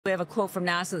We have a quote from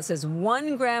NASA that says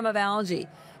 1 gram of algae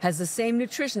has the same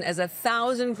nutrition as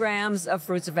 1,000 grams of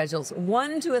fruits or vegetables,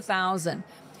 1 to 1,000.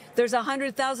 There's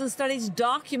 100,000 studies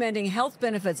documenting health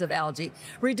benefits of algae,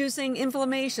 reducing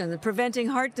inflammation, preventing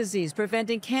heart disease,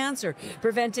 preventing cancer,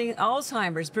 preventing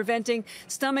Alzheimer's, preventing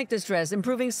stomach distress,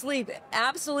 improving sleep.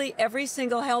 Absolutely every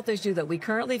single health issue that we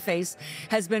currently face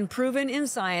has been proven in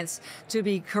science to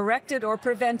be corrected or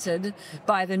prevented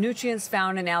by the nutrients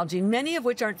found in algae, many of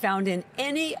which aren't found in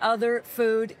any other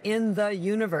food in the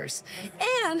universe.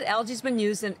 And algae's been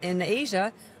used in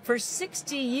Asia for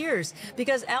 60 years,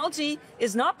 because algae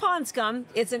is not pond scum,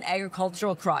 it's an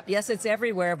agricultural crop. Yes, it's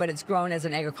everywhere, but it's grown as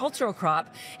an agricultural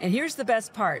crop. And here's the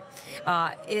best part.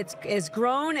 It's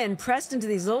grown and pressed into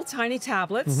these little tiny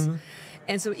tablets.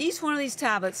 And so each one of these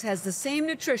tablets has the same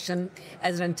nutrition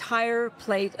as an entire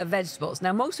plate of vegetables.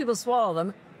 Now, most people swallow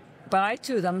them, but I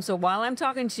chew them. So while I'm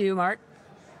talking to you, Mark,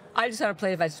 I just had a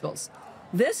plate of vegetables.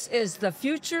 This is the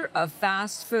future of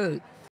fast food.